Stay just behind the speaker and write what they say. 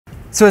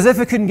So as if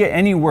it couldn't get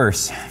any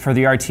worse for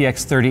the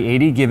RTX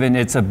 3080, given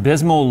its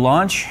abysmal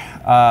launch,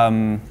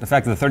 the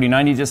fact that the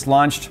 3090 just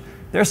launched,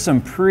 there's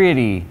some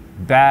pretty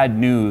bad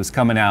news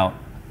coming out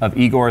of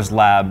Igor's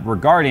lab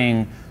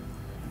regarding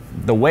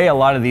the way a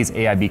lot of these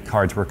AIB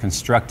cards were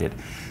constructed.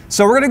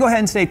 So we're gonna go ahead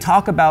and today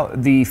talk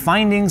about the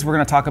findings. We're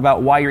gonna talk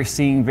about why you're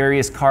seeing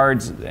various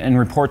cards and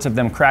reports of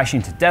them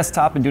crashing to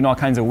desktop and doing all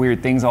kinds of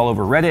weird things all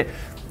over Reddit.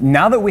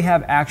 Now that we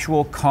have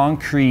actual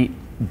concrete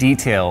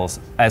details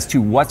as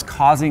to what's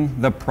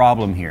causing the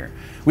problem here.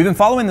 We've been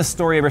following this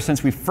story ever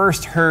since we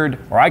first heard,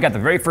 or I got the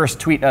very first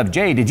tweet of,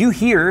 Jay, did you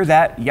hear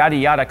that yada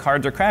yada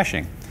cards are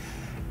crashing?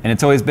 And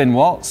it's always been,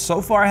 well,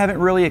 so far I haven't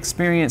really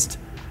experienced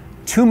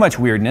too much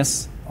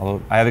weirdness,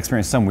 although I have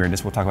experienced some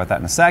weirdness. We'll talk about that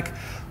in a sec.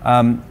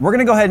 We're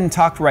gonna go ahead and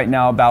talk right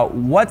now about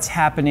what's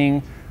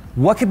happening,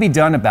 what could be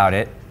done about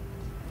it,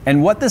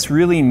 and what this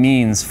really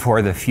means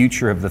for the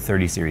future of the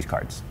 30 series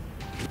cards.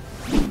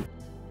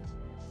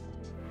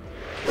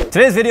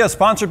 Today's video is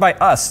sponsored by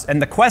us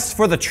and the quest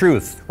for the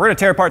truth. We're gonna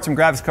tear apart some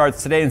graphics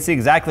cards today and see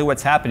exactly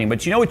what's happening.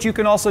 But you know what you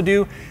can also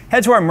do?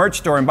 Head to our merch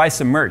store and buy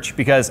some merch,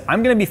 because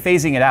I'm gonna be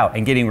phasing it out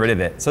and getting rid of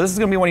it. So this is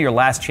gonna be one of your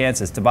last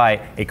chances to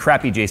buy a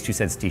crappy Jay's 2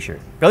 Cents t-shirt.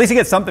 But at least you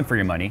get something for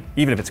your money,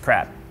 even if it's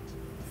crap.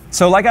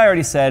 So like I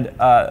already said,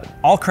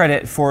 all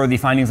credit for the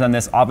findings on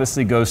this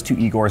obviously goes to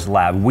Igor's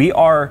lab. We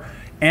are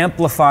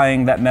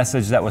amplifying that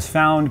message that was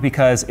found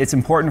because it's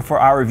important for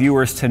our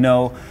viewers to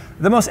know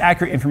the most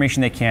accurate information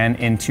they can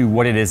into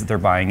what it is that they're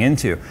buying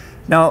into.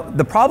 Now,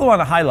 the problem on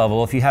a high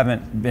level, if you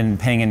haven't been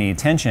paying any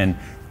attention,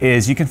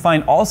 is you can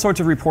find all sorts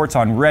of reports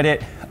on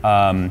Reddit,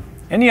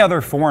 any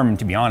other forum,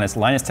 to be honest,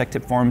 Linus Tech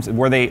Tip forums,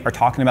 where they are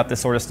talking about this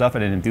sort of stuff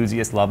at an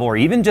enthusiast level, or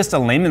even just a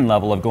layman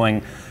level of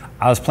going,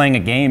 I was playing a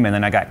game and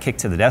then I got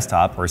kicked to the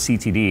desktop, or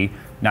CTD,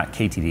 not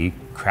KTD,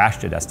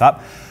 crashed to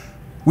desktop.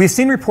 We've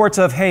seen reports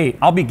of, hey,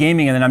 I'll be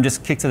gaming and then I'm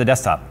just kicked to the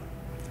desktop.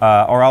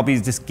 Or I'll be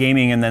just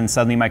gaming and then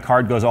suddenly my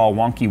card goes all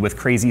wonky with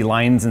crazy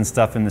lines and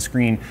stuff in the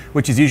screen,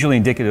 which is usually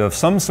indicative of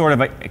some sort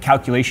of a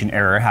calculation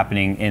error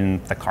happening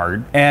in the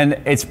card.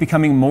 And it's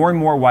becoming more and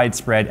more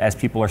widespread as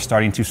people are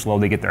starting to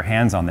slowly get their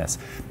hands on this.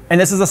 And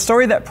this is a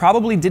story that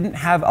probably didn't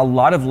have a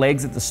lot of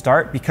legs at the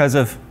start because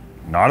of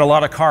not a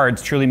lot of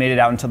cards truly made it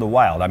out into the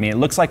wild. I mean, it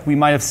looks like we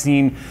might have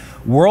seen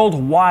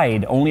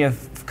worldwide only a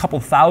couple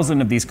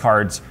thousand of these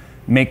cards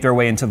make their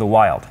way into the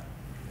wild.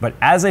 But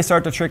as they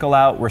start to trickle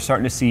out, we're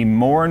starting to see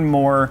more and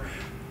more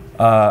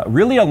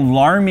really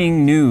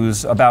alarming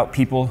news about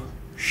people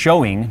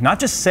showing, not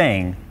just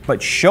saying,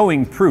 but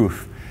showing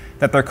proof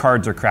that their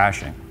cards are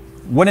crashing.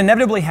 What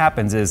inevitably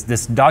happens is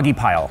this doggy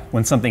pile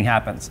when something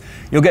happens.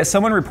 You'll get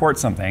someone report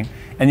something,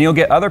 and you'll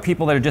get other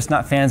people that are just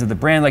not fans of the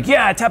brand, like,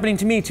 yeah, it's happening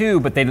to me too,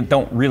 but they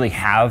don't really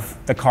have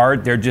the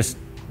card. They're just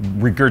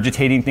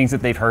regurgitating things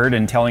that they've heard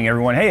and telling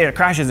everyone, hey, it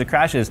crashes, it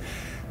crashes.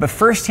 But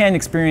firsthand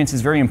experience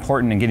is very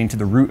important in getting to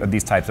the root of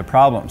these types of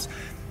problems.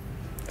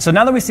 So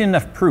now that we've seen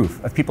enough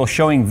proof of people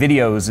showing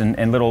videos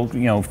and little,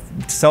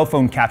 cell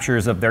phone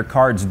captures of their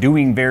cards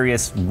doing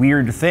various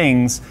weird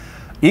things,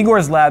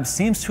 Igor's lab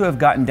seems to have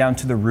gotten down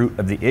to the root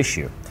of the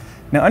issue.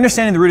 Now,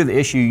 understanding the root of the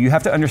issue, you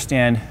have to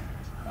understand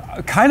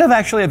kind of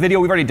actually a video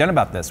we've already done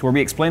about this, where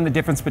we explain the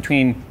difference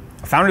between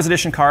a Founders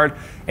Edition card,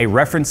 a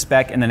reference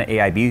spec, and then an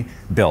AIB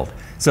build.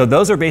 So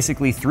those are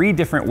basically three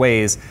different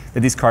ways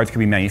that these cards can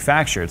be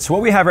manufactured. So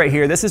what we have right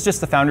here, this is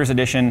just the Founders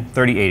Edition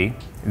 3080.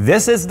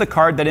 This is the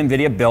card that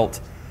NVIDIA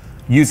built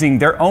using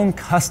their own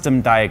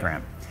custom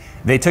diagram.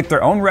 They took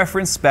their own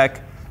reference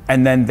spec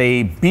and then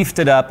they beefed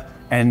it up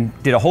and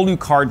did a whole new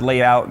card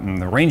layout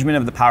and the arrangement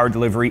of the power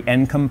delivery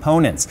and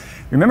components.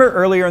 Remember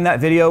earlier in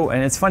that video,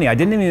 and it's funny, I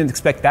didn't even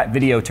expect that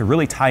video to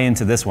really tie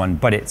into this one,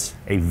 but it's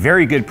a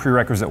very good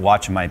prerequisite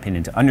watch in my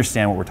opinion to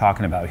understand what we're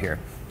talking about here.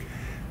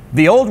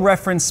 The old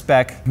reference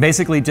spec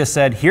basically just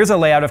said, here's a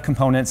layout of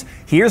components,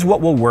 here's what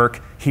will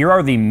work, here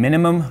are the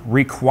minimum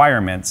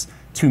requirements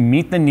to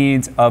meet the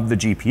needs of the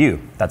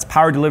GPU. That's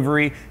power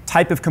delivery,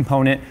 type of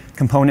component,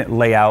 component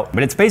layout,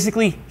 but it's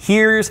basically,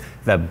 here's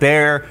the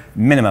bare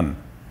minimum.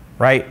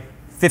 Right?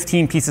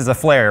 15 pieces of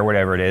flare or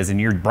whatever it is, and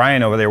you're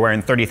Brian over there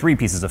wearing 33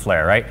 pieces of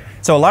flare, right?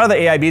 So a lot of the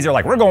AIBs are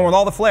like, we're going with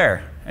all the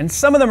flare. And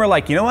some of them are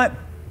like, you know what?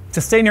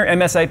 To stay near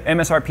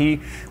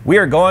MSRP, we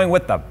are going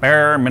with the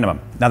bare minimum.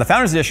 Now the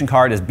Founders Edition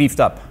card is beefed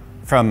up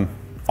from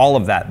all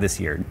of that this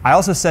year. I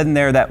also said in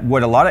there that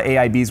what a lot of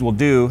AIBs will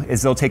do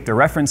is they'll take the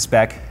reference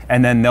spec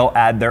and then they'll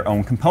add their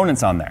own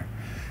components on there.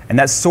 And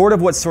that's sort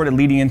of what's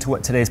leading into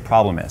what today's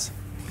problem is.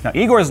 Now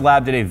Igor's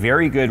lab did a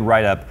very good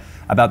write-up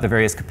about the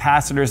various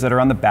capacitors that are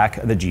on the back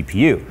of the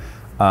GPU.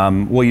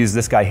 We'll use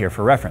this guy here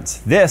for reference.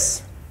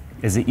 This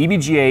is the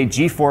EVGA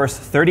GeForce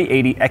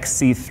 3080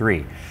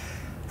 XC3.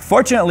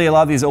 Fortunately, a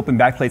lot of these open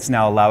backplates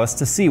now allow us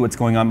to see what's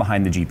going on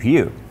behind the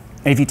GPU.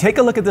 And if you take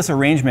a look at this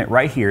arrangement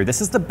right here,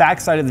 this is the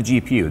backside of the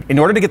GPU. In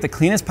order to get the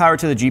cleanest power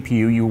to the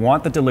GPU, you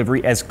want the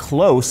delivery as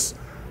close,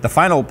 the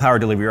final power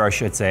delivery, or I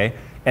should say,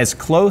 as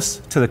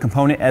close to the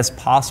component as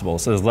possible,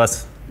 so there's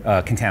less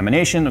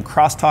contamination,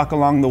 crosstalk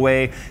along the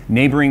way,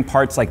 neighboring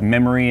parts like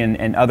memory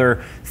and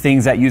other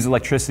things that use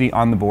electricity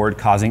on the board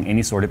causing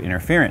any sort of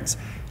interference.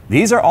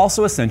 These are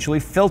also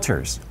essentially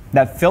filters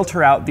that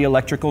filter out the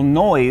electrical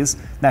noise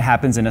that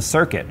happens in a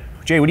circuit.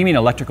 Jay, what do you mean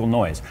electrical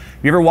noise?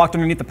 Have you ever walked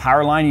underneath the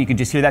power line and you could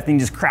just hear that thing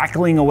just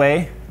crackling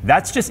away?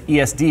 That's just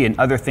ESD and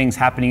other things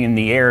happening in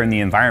the air and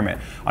the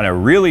environment. On a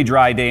really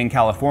dry day in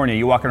California,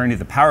 you walk underneath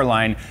the power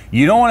line,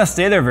 you don't want to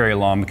stay there very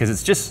long because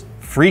it's just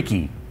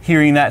freaky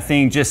hearing that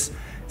thing just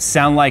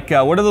sound like,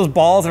 what are those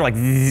balls? They're like,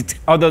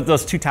 oh,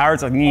 those two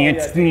towers, like,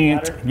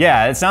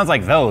 yeah, it sounds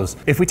like those.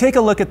 If we take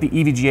a look at the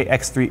EVGA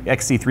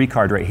XC3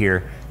 card right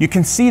here, you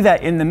can see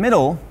that in the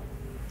middle,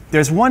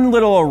 there's one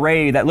little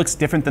array that looks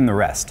different than the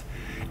rest.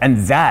 And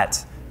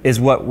that is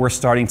what we're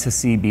starting to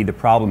see be the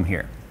problem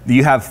here.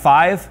 You have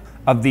 5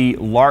 of the,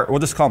 we'll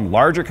just call them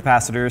larger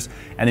capacitors,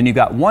 and then you've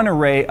got one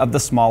array of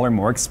the smaller,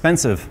 more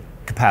expensive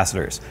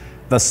capacitors.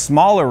 The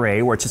small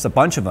array, where it's just a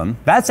bunch of them,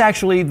 that's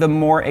actually the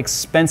more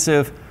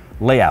expensive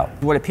layout.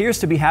 What appears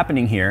to be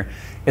happening here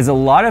is a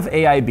lot of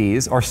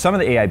AIBs, or some of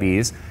the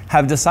AIBs,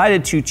 have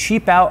decided to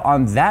cheap out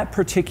on that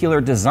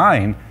particular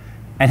design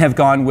and have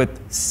gone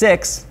with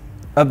 6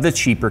 of the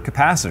cheaper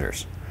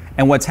capacitors.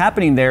 And what's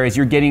happening there is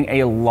you're getting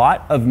a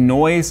lot of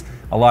noise,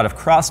 a lot of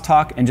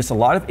crosstalk, and just a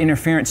lot of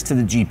interference to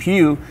the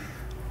GPU,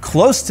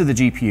 close to the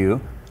GPU,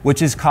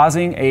 which is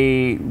causing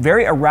a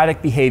very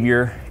erratic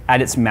behavior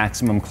at its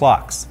maximum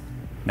clocks.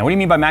 Now, what do you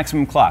mean by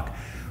maximum clock?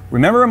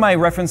 Remember in my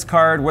reference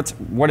card,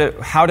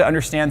 how to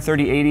understand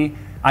 3080?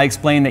 I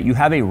explained that you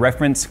have a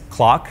reference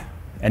clock,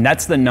 and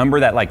that's the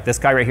number that, like, this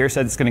guy right here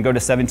said it's going to go to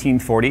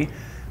 1740.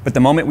 But the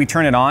moment we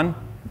turn it on,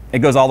 it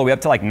goes all the way up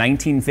to like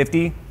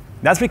 1950.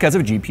 That's because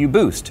of GPU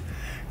boost.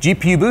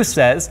 GPU boost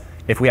says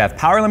if we have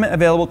power limit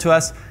available to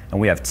us and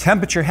we have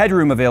temperature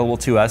headroom available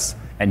to us,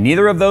 and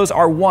neither of those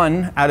are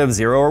 1 out of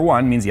 0 or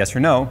 1, means yes or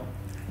no,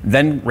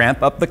 then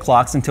ramp up the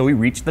clocks until we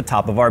reach the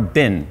top of our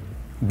bin.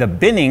 The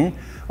binning,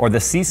 or the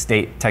C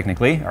state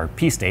technically, or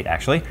P state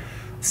actually,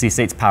 C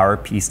state's power,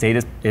 P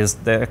state is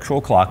the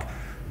actual clock.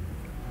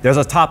 There's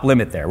a top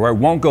limit there where it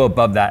won't go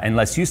above that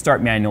unless you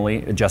start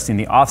manually adjusting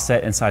the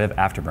offset inside of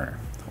Afterburner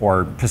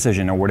or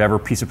Precision or whatever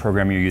piece of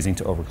program you're using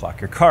to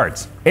overclock your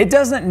cards. It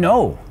doesn't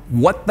know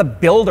what the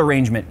build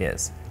arrangement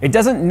is. It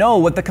doesn't know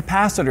what the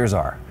capacitors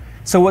are.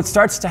 So what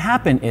starts to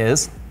happen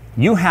is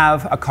you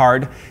have a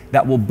card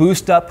that will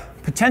boost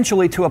up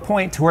potentially to a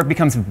point to where it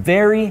becomes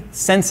very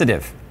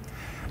sensitive.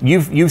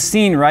 You've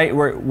seen, right,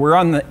 we're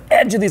on the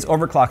edge of these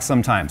overclocks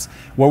sometimes,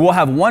 where we'll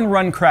have one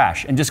run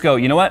crash and just go,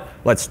 you know what,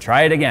 let's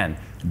try it again.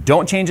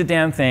 Don't change a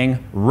damn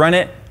thing, run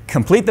it,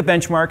 complete the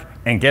benchmark,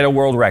 and get a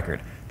world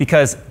record.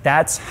 Because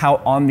that's how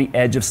on the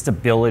edge of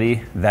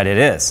stability that it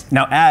is.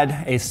 Now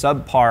add a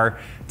subpar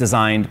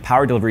designed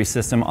power delivery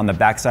system on the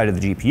backside of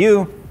the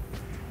GPU,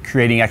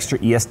 creating extra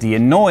ESD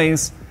and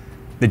noise,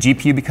 the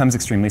GPU becomes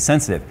extremely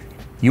sensitive.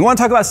 You want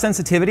to talk about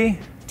sensitivity?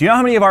 Do you know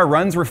how many of our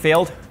runs were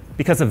failed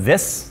because of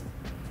this?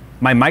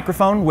 My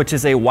microphone, which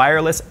is a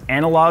wireless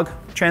analog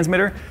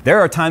transmitter,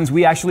 there are times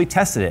we actually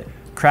tested it.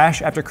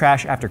 Crash after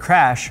crash after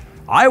crash.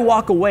 I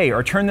walk away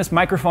or turn this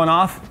microphone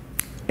off,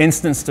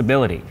 instant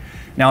stability.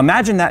 Now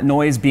imagine that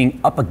noise being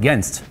up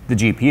against the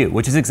GPU,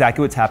 which is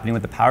exactly what's happening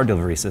with the power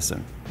delivery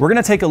system. We're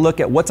gonna take a look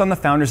at what's on the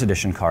Founders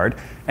Edition card,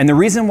 and the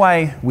reason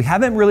why we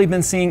haven't really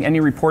been seeing any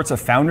reports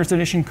of Founders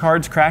Edition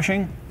cards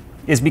crashing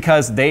is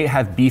because they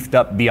have beefed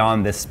up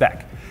beyond this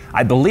spec.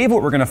 I believe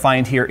what we're gonna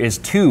find here is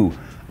 2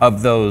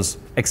 of those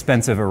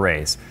expensive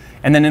arrays.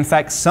 And then in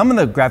fact, some of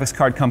the graphics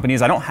card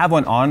companies, I don't have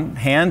one on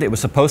hand, it was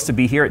supposed to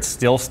be here, it's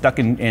still stuck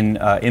in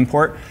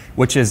import,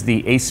 which is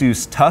the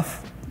Asus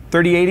TUF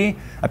 3080,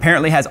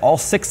 apparently has all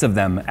 6 of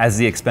them as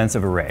the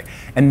expensive array.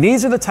 And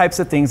these are the types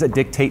of things that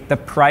dictate the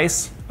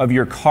price of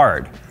your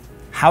card,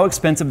 how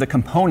expensive the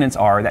components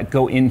are that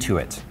go into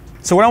it.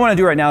 So what I want to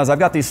do right now is I've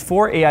got these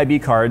 4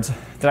 AIB cards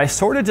that I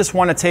sort of just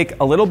want to take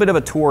a little bit of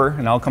a tour,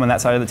 and I'll come on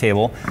that side of the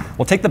table.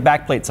 We'll take the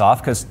back plates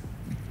off because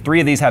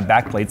 3 of these have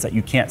back plates that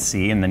you can't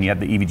see, and then you have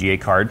the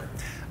EVGA card.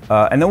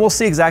 And then we'll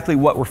see exactly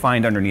what we're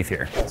finding underneath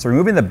here. So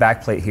removing the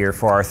back plate here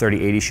for our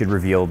 3080 should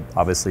reveal,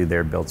 obviously,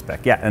 their build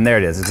spec. Yeah, and there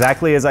it is,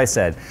 exactly as I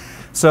said.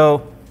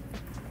 So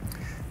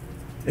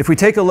if we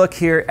take a look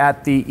here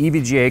at the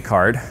EVGA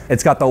card,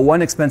 it's got the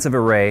 1 expensive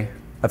array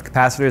of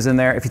capacitors in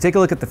there. If you take a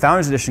look at the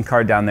Founders Edition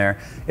card down there,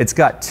 it's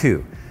got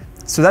 2.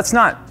 So that's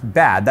not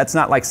bad. That's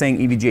not like saying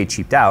EVGA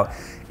cheaped out.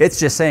 It's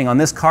just saying on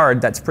this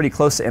card that's pretty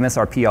close to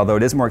MSRP, although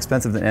it is more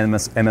expensive than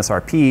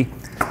MSRP,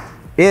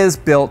 is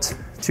built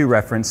to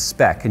reference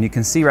spec. And you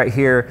can see right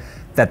here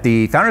that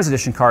the Founders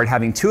Edition card,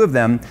 having 2 of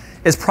them,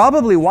 is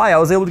probably why I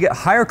was able to get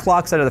higher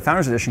clocks out of the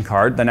Founders Edition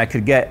card than I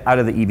could get out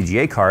of the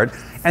EVGA card.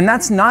 And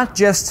that's not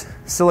just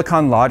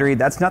Silicon Lottery,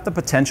 that's not the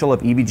potential of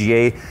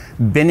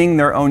EVGA binning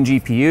their own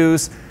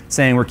GPUs,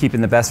 saying we're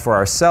keeping the best for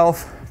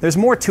ourselves. There's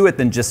more to it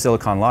than just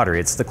Silicon Lottery.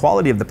 It's the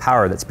quality of the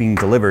power that's being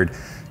delivered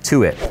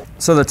to it.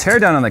 So the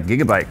teardown on the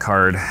Gigabyte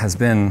card has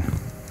been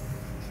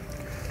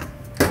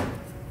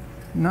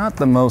not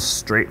the most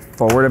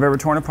straightforward I've ever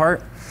torn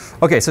apart.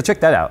 Okay, so check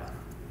that out.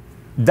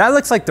 That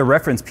looks like the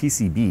reference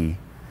PCB.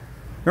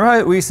 Remember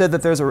how we said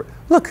that there's a,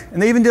 look,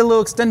 and they even did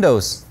little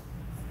extendos,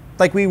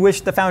 like we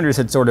wish the founders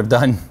had sort of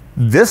done.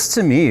 This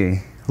to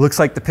me Looks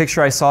like the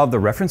picture I saw of the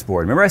reference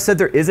board. Remember I said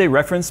there is a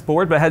reference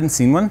board, but I hadn't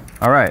seen one?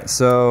 All right,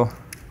 so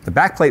the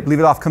back plate, believe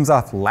it or not, comes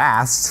off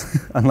last,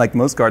 unlike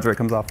most cards where it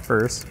comes off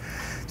first.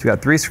 So we got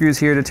 3 screws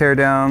here to tear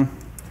down.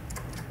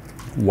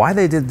 Why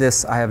they did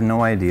this, I have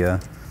no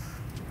idea.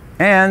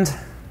 And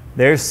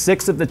there's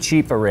 6 of the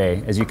cheap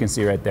array, as you can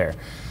see right there.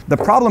 The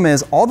problem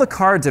is all the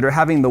cards that are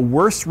having the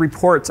worst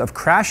reports of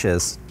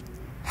crashes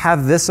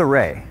have this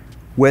array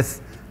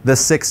with the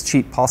 6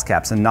 cheap pulse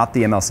caps and not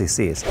the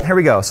MLCCs. Here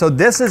we go. So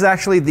this is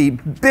actually the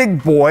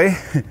big boy.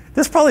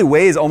 This probably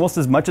weighs almost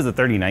as much as a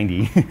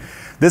 3090.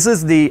 This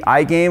is the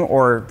iGame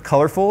or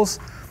Colorful's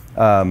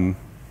card.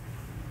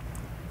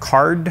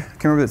 I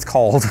can't remember what it's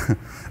called.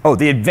 Oh,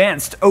 the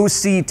Advanced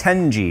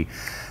OC10G.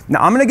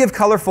 Now I'm gonna give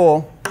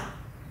Colorful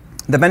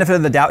the benefit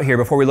of the doubt here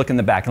before we look in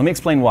the back. Let me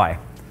explain why.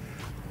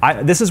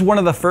 This is one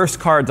of the first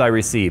cards I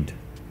received,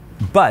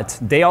 but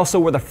they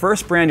also were the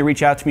first brand to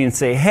reach out to me and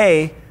say,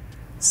 hey,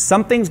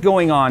 something's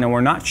going on and we're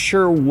not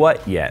sure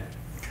what yet.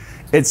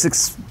 It's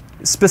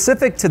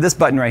specific to this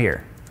button right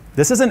here.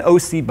 This is an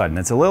OC button.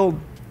 It's a little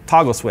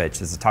toggle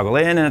switch. It's a toggle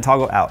in and a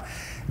toggle out.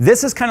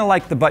 This is kind of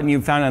like the button you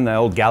found on the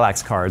old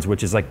Galax cards,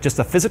 which is like just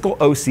a physical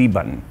OC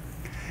button.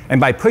 And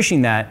by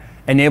pushing that,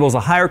 enables a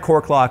higher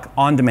core clock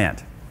on demand.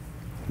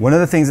 One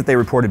of the things that they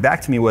reported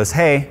back to me was,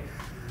 hey,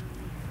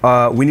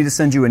 we need to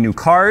send you a new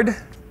card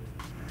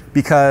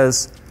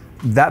because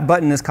that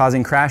button is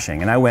causing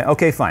crashing. And I went,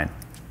 okay, fine.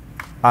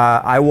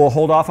 I will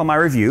hold off on my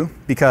review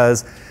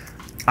because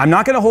I'm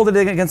not going to hold it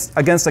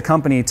against a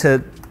company to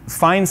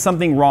find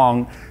something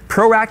wrong,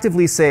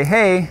 proactively say,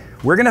 hey,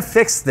 we're going to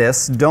fix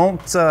this.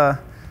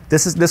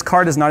 This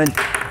card is not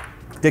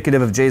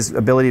indicative of Jay's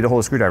ability to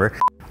hold a screwdriver.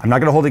 I'm not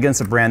going to hold it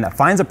against a brand that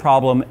finds a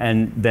problem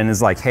and then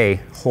is like,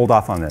 hey, hold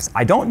off on this.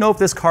 I don't know if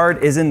this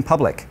card is in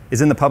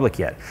the public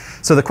yet.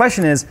 So the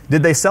question is,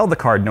 did they sell the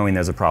card knowing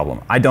there's a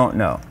problem? I don't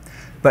know.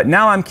 But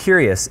now I'm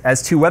curious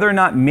as to whether or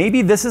not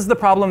maybe this is the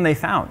problem they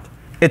found.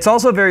 It's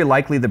also very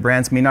likely the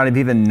brands may not have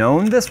even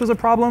known this was a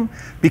problem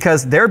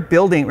because they're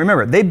building,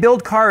 remember, they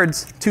build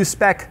cards to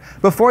spec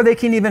before they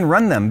can even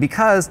run them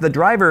because the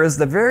driver is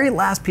the very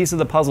last piece of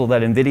the puzzle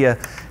that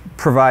NVIDIA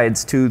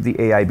provides to the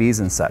AIBs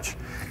and such.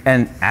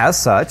 And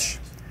as such,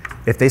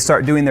 if they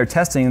start doing their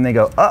testing and they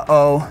go,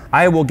 uh-oh,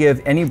 I will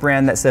give any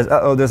brand that says,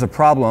 uh-oh, there's a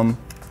problem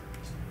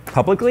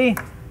publicly.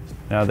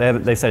 Now,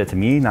 they said it to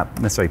me,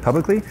 not necessarily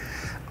publicly.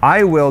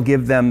 I will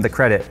give them the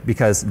credit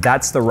because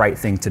that's the right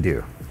thing to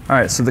do. All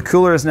right, so the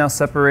cooler is now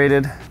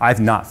separated. I've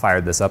not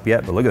fired this up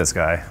yet, but look at this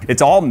guy.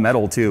 It's all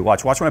metal too.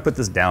 Watch when I put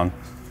this down.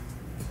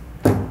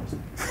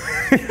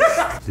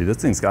 Dude, this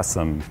thing's got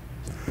some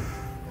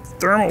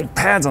thermal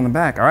pads on the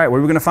back. All right, what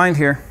are we gonna find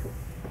here?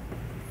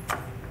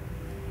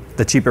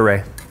 The cheap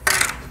array.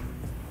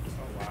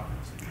 Oh, wow.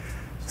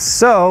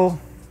 So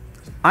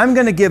I'm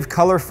gonna give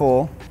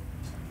Colorful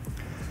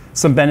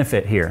some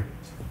benefit here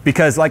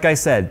because like I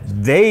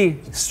said, they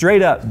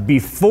straight up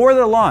before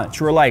the launch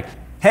were like,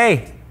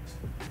 hey,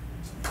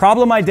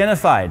 problem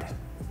identified.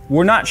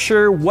 We're not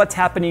sure what's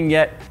happening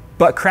yet,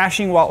 but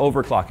crashing while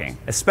overclocking,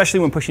 especially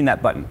when pushing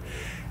that button.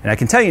 And I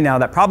can tell you now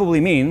that probably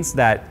means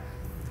that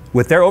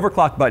with their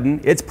overclock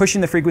button, it's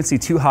pushing the frequency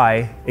too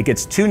high, it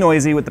gets too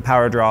noisy with the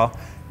power draw,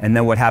 and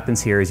then what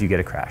happens here is you get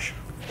a crash.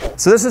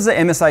 So this is the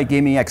MSI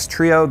Gaming X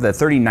Trio, the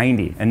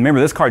 3090. And remember,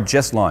 this card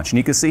just launched. And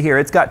you can see here,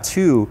 it's got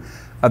 2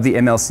 of the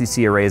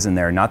MLCC arrays in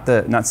there, not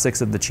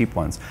 6 of the cheap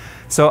ones.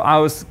 So I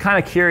was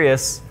kind of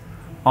curious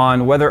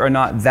on whether or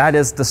not that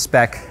is the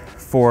spec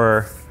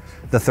for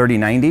the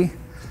 3090.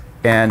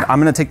 And I'm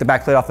gonna take the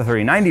back plate off the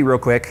 3090 real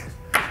quick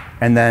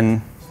and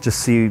then just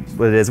see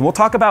what it is. And we'll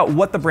talk about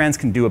what the brands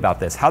can do about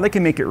this, how they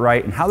can make it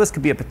right, and how this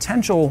could be a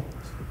potential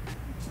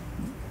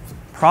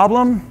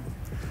problem.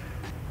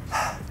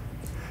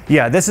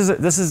 Yeah, this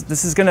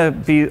is gonna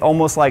be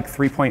almost like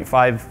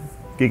 3.5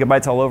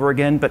 gigabytes all over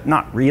again, but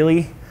not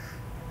really.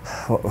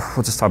 We'll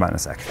just talk about it in a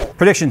sec.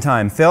 Prediction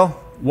time, Phil.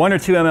 1 or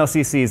 2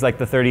 MLCCs like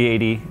the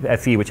 3080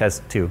 FE, which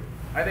has 2.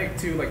 I think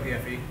 2 like the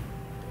FE.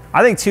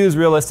 I think 2 is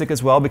realistic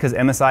as well because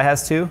MSI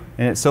has 2.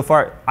 And so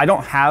far, I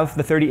don't have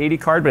the 3080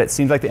 card, but it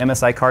seems like the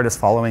MSI card is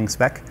following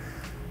spec.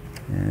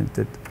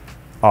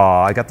 Oh,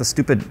 I got the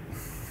stupid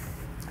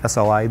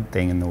SLI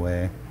thing in the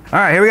way. All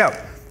right, here we go.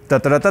 Da,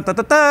 da, da, da,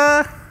 da,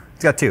 da.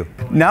 It's got 2.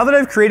 Now that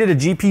I've created a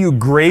GPU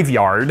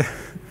graveyard,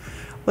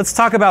 let's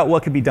talk about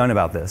what could be done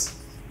about this.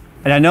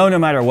 And I know no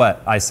matter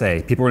what I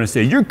say, people are gonna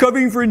say, you're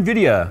covering for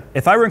NVIDIA.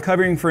 If I were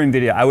covering for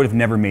NVIDIA, I would have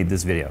never made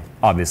this video,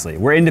 obviously.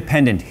 We're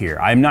independent here.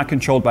 I'm not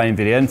controlled by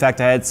NVIDIA. In fact,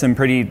 I had some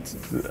pretty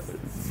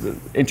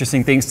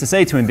interesting things to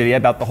say to NVIDIA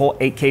about the whole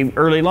 8K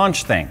early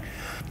launch thing.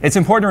 It's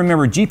important to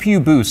remember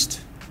GPU boost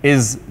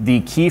is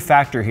the key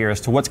factor here as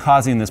to what's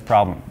causing this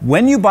problem.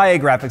 When you buy a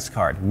graphics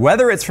card,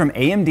 whether it's from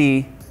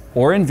AMD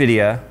or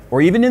NVIDIA,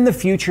 or even in the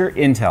future,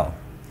 Intel,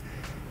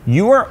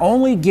 you are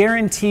only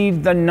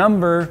guaranteed the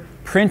number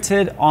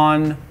printed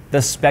on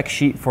the spec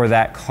sheet for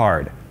that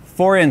card.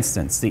 For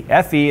instance, the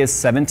FE is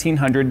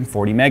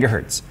 1740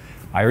 megahertz.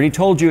 I already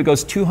told you it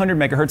goes 200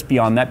 megahertz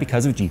beyond that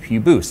because of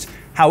GPU boost.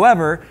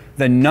 However,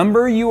 the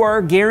number you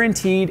are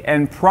guaranteed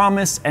and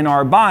promised and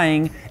are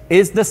buying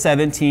is the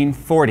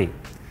 1740.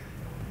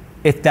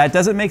 If that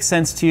doesn't make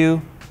sense to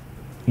you,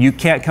 you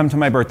can't come to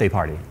my birthday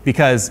party,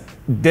 because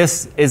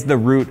this is the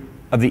root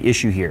of the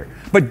issue here.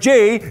 But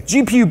Jay,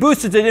 GPU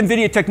boosted at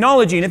NVIDIA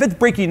technology, and if it's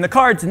breaking the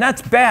cards, then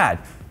that's bad.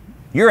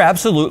 You're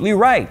absolutely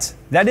right.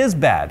 That is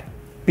bad,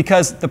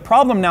 because the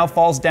problem now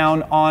falls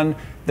down on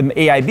the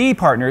AIB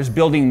partners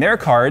building their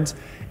cards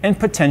and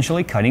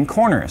potentially cutting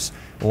corners,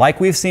 like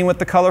we've seen with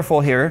the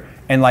Colorful here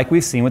and like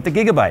we've seen with the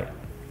Gigabyte.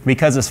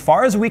 Because as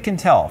far as we can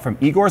tell from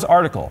Igor's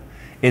article,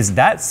 is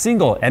that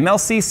single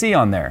MLCC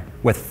on there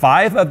with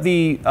 5 of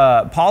the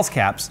pulse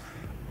caps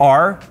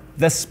are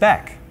the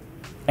spec.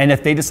 And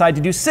if they decide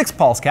to do 6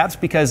 pulse caps,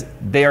 because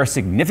they are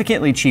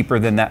significantly cheaper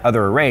than that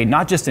other array,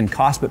 not just in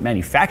cost but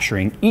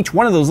manufacturing, each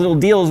one of those little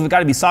deals has got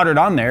to be soldered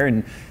on there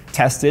and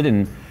tested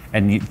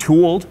and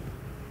tooled.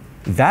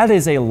 That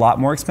is a lot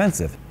more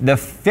expensive. The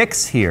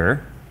fix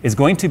here is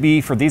going to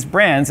be for these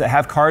brands that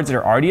have cards that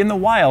are already in the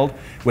wild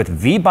with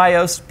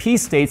VBIOS P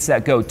states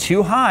that go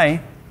too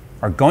high,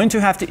 are going to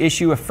have to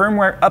issue a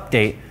firmware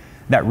update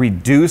that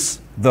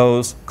reduce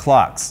those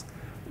clocks.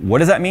 What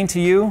does that mean to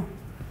you?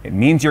 It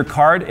means your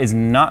card is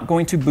not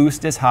going to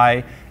boost as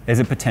high as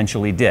it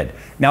potentially did.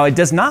 Now, it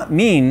does not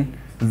mean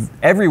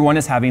everyone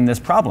is having this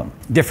problem.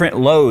 Different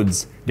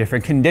loads,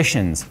 different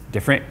conditions,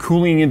 different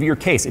cooling of your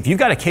case. If you've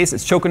got a case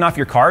that's choking off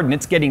your card and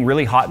it's getting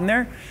really hot in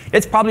there,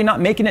 it's probably not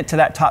making it to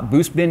that top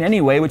boost bin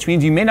anyway, which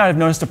means you may not have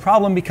noticed a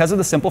problem because of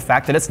the simple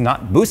fact that it's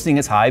not boosting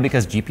as high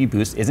because GPU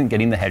boost isn't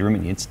getting the headroom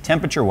it needs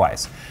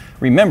temperature-wise.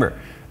 Remember,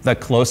 the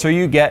closer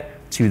you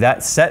get to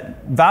that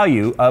set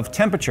value of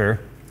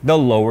temperature, the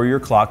lower your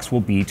clocks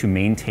will be to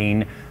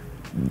maintain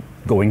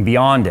going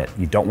beyond it.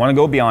 You don't want to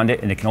go beyond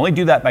it, and it can only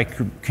do that by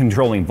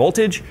controlling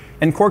voltage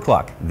and core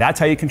clock. That's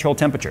how you control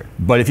temperature.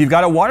 But if you've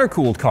got a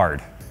water-cooled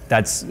card,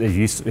 that's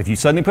if you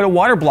suddenly put a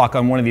water block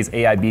on one of these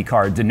AIB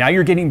cards, and now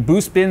you're getting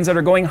boost bins that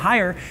are going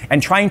higher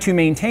and trying to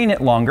maintain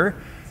it longer,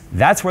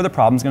 that's where the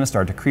problem's going to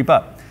start to creep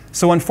up.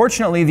 So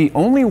unfortunately, the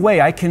only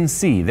way I can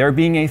see there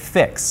being a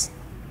fix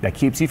that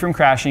keeps you from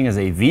crashing is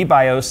a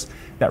VBIOS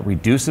that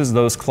reduces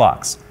those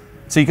clocks.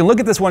 So you can look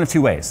at this one of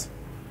 2 ways.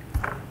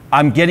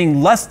 I'm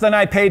getting less than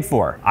I paid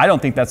for. I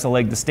don't think that's a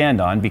leg to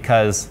stand on,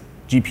 because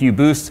GPU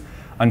boost,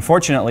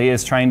 unfortunately,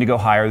 is trying to go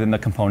higher than the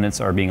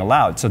components are being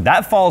allowed. So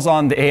that falls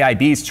on the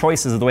AIB's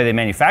choices of the way they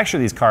manufacture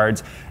these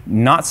cards,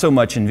 not so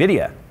much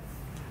NVIDIA.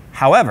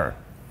 However,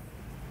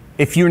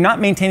 if you're not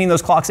maintaining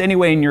those clocks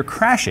anyway and you're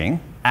crashing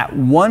at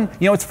one,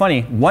 you know, it's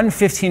funny, one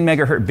 15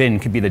 megahertz bin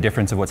could be the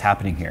difference of what's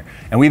happening here.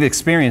 And we've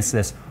experienced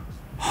this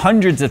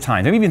hundreds of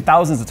times, maybe even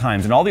thousands of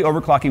times, in all the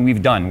overclocking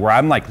we've done, where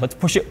I'm like, let's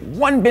push it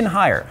 1 bin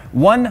higher,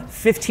 one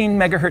 15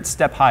 megahertz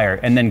step higher,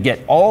 and then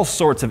get all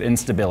sorts of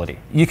instability.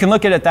 You can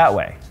look at it that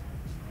way.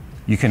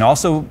 You can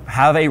also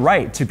have a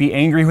right to be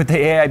angry with the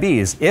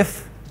AIBs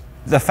if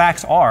the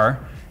facts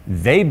are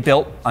they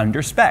built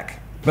under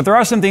spec. But there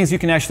are some things you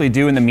can actually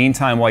do in the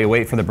meantime while you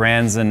wait for the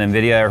brands and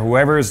NVIDIA or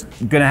whoever is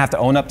going to have to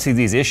own up to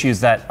these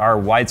issues that are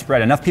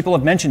widespread. Enough people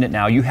have mentioned it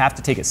now. You have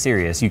to take it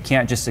serious. You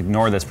can't just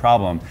ignore this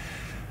problem.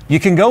 You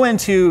can go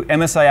into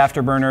MSI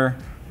Afterburner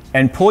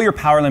and pull your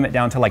power limit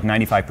down to like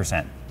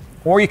 95%.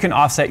 Or you can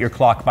offset your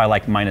clock by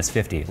like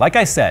 -50. Like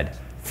I said,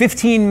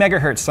 15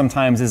 megahertz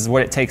sometimes is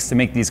what it takes to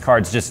make these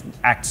cards just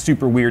act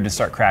super weird and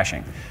start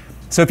crashing.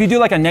 So if you do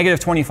like a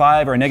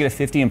 -25 or a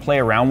 -50 and play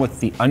around with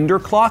the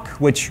underclock,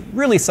 which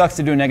really sucks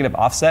to do a negative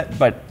offset,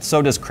 but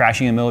so does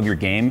crashing in the middle of your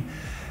game,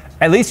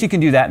 at least you can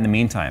do that in the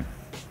meantime.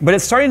 But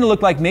it's starting to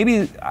look like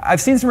maybe,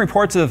 I've seen some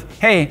reports of,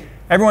 hey,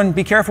 everyone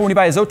be careful when you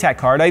buy a Zotac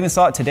card. I even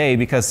saw it today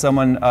because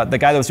someone, the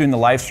guy that was doing the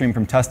live stream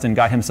from Tustin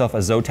got himself a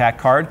Zotac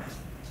card.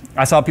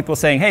 I saw people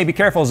saying, hey, be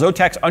careful,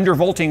 Zotac's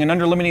undervolting and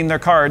underlimiting their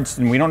cards,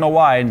 and we don't know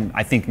why, and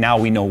I think now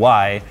we know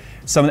why.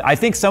 I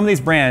think some of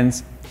these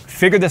brands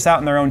figured this out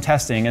in their own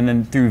testing, and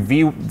then through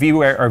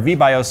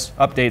VBIOS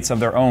updates of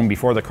their own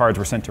before the cards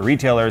were sent to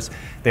retailers,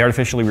 they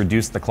artificially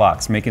reduced the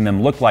clocks, making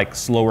them look like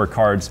slower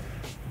cards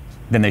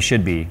than they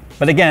should be.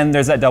 But again,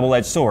 there's that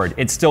double-edged sword.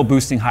 It's still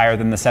boosting higher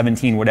than the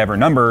 17 whatever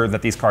number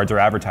that these cards are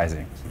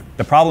advertising.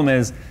 The problem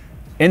is,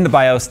 in the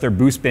BIOS, their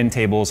boost bin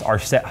tables are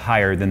set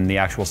higher than the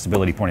actual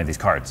stability point of these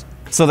cards.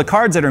 So the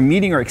cards that are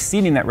meeting or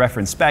exceeding that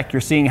reference spec,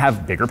 you're seeing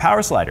have bigger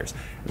power sliders.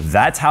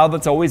 That's how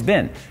that's always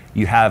been.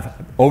 You have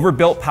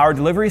overbuilt power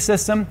delivery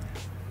system,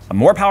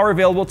 more power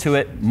available to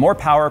it, more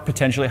power,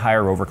 potentially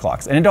higher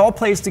overclocks. And it all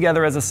plays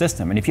together as a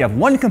system. And if you have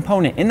one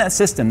component in that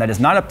system that is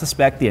not up to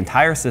spec, the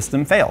entire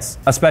system fails.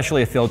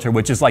 Especially a filter,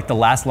 which is like the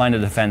last line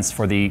of defense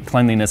for the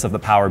cleanliness of the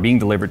power being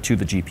delivered to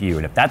the GPU.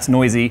 And if that's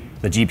noisy,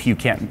 the GPU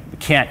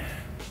can't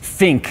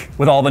think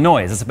with all the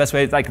noise. It's the best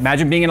way. Like,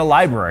 imagine being in a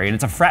library and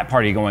it's a frat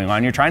party going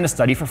on. You're trying to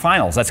study for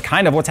finals. That's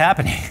kind of what's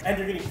happening. And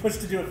you're getting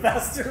pushed to do it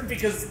faster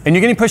because... And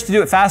you're getting pushed to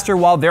do it faster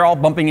while they're all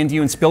bumping into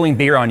you and spilling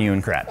beer on you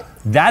and crap.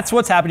 That's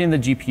what's happening in the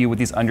GPU with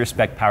these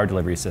under-spec power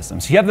delivery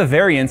systems. You have the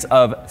variance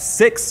of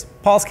 6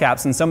 pulse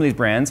caps in some of these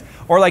brands,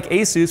 or like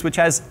Asus, which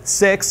has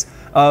 6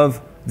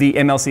 of the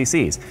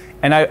MLCCs.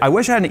 And I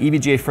wish I had an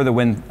EVGA for the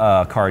win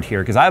card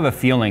here, because I have a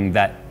feeling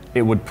that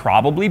it would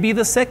probably be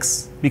the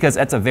 6, because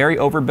it's a very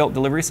overbuilt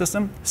delivery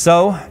system.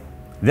 So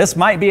this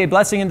might be a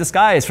blessing in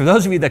disguise for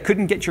those of you that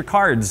couldn't get your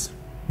cards,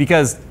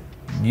 because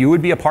you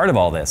would be a part of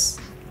all this.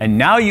 And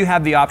now you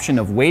have the option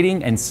of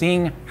waiting and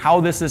seeing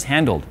how this is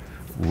handled.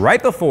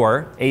 Right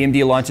before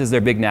AMD launches their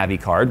big Navi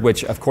card,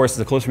 which of course,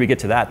 the closer we get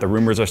to that, the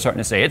rumors are starting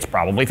to say it's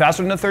probably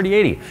faster than the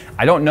 3080.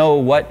 I don't know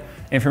what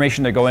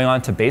information they're going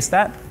on to base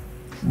that.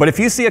 But if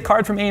you see a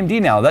card from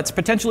AMD now that's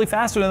potentially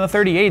faster than the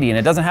 3080 and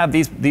it doesn't have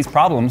these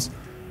problems,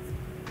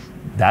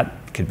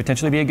 that could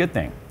potentially be a good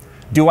thing.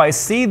 Do I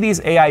see these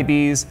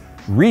AIBs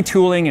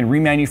retooling and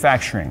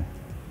remanufacturing?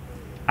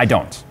 I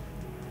don't.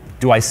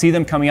 Do I see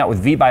them coming out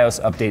with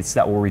vBIOS updates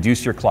that will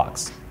reduce your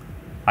clocks?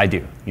 I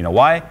do. You know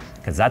why?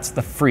 Because that's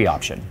the free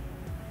option.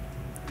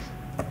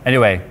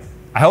 Anyway,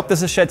 I hope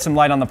this has shed some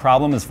light on the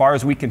problem. As far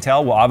as we can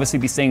tell, we'll obviously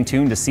be staying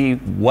tuned to see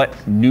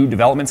what new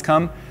developments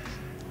come.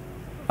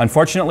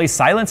 Unfortunately,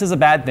 silence is a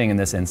bad thing in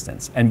this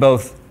instance, and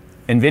both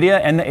NVIDIA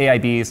and the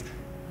AIBs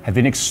have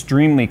been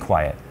extremely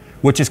quiet,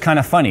 which is kind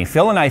of funny.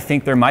 Phil and I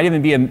think there might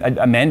even be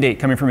a mandate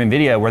coming from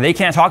NVIDIA where they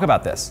can't talk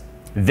about this.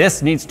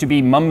 This needs to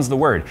be mum's the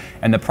word.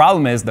 And the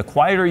problem is, the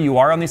quieter you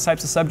are on these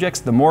types of subjects,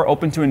 the more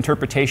open to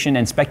interpretation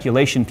and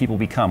speculation people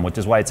become, which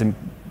is why it's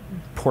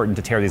important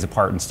to tear these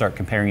apart and start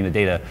comparing the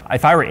data.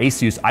 If I were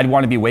ASUS, I'd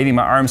want to be waving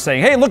my arms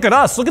saying, hey, look at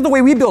us, look at the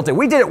way we built it,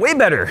 we did it way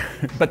better.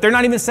 But they're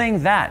not even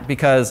saying that,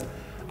 because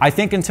I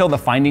think until the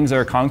findings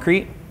are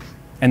concrete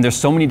and there's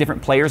so many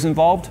different players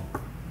involved,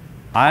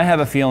 I have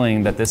a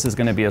feeling that this is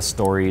going to be a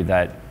story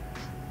that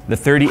the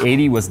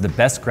 3080 was the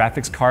best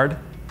graphics card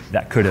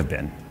that could have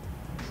been.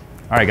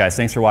 All right, guys,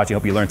 thanks for watching.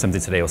 Hope you learned something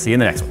today. We'll see you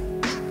in the next one.